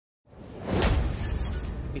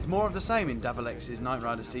It's more of the same in Devil X's Knight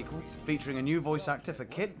Rider sequel, featuring a new voice actor for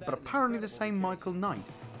KITT, but apparently the same Michael Knight.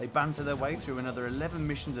 They banter their way through another 11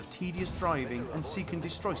 missions of tedious driving and seek and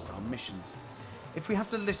destroy style missions. If we have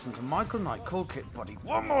to listen to Michael Knight call KITT Buddy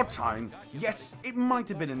one more time, yes, it might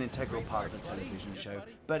have been an integral part of the television show,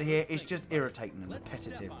 but here it's just irritating and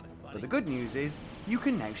repetitive. But the good news is, you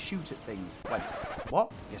can now shoot at things. Wait,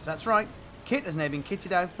 what? Yes, that's right. KITT has now been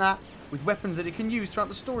kitted out, with weapons that it can use throughout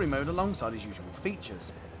the story mode alongside his usual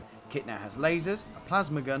features. KITT now has lasers, a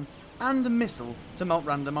plasma gun, and a missile to melt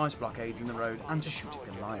random ice blockades in the road and to shoot at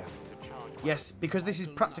Goliath. Yes, because this is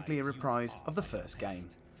practically a reprise of the first game.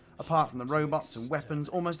 Apart from the robots and weapons,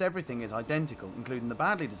 almost everything is identical, including the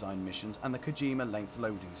badly designed missions and the Kojima-length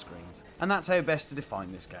loading screens. And that's how best to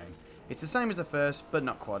define this game. It's the same as the first, but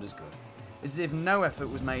not quite as good. It's as if no effort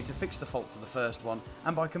was made to fix the faults of the first one,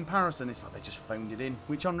 and by comparison it's like they just phoned it in,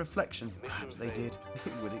 which on reflection, perhaps they did.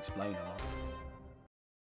 It would explain a lot.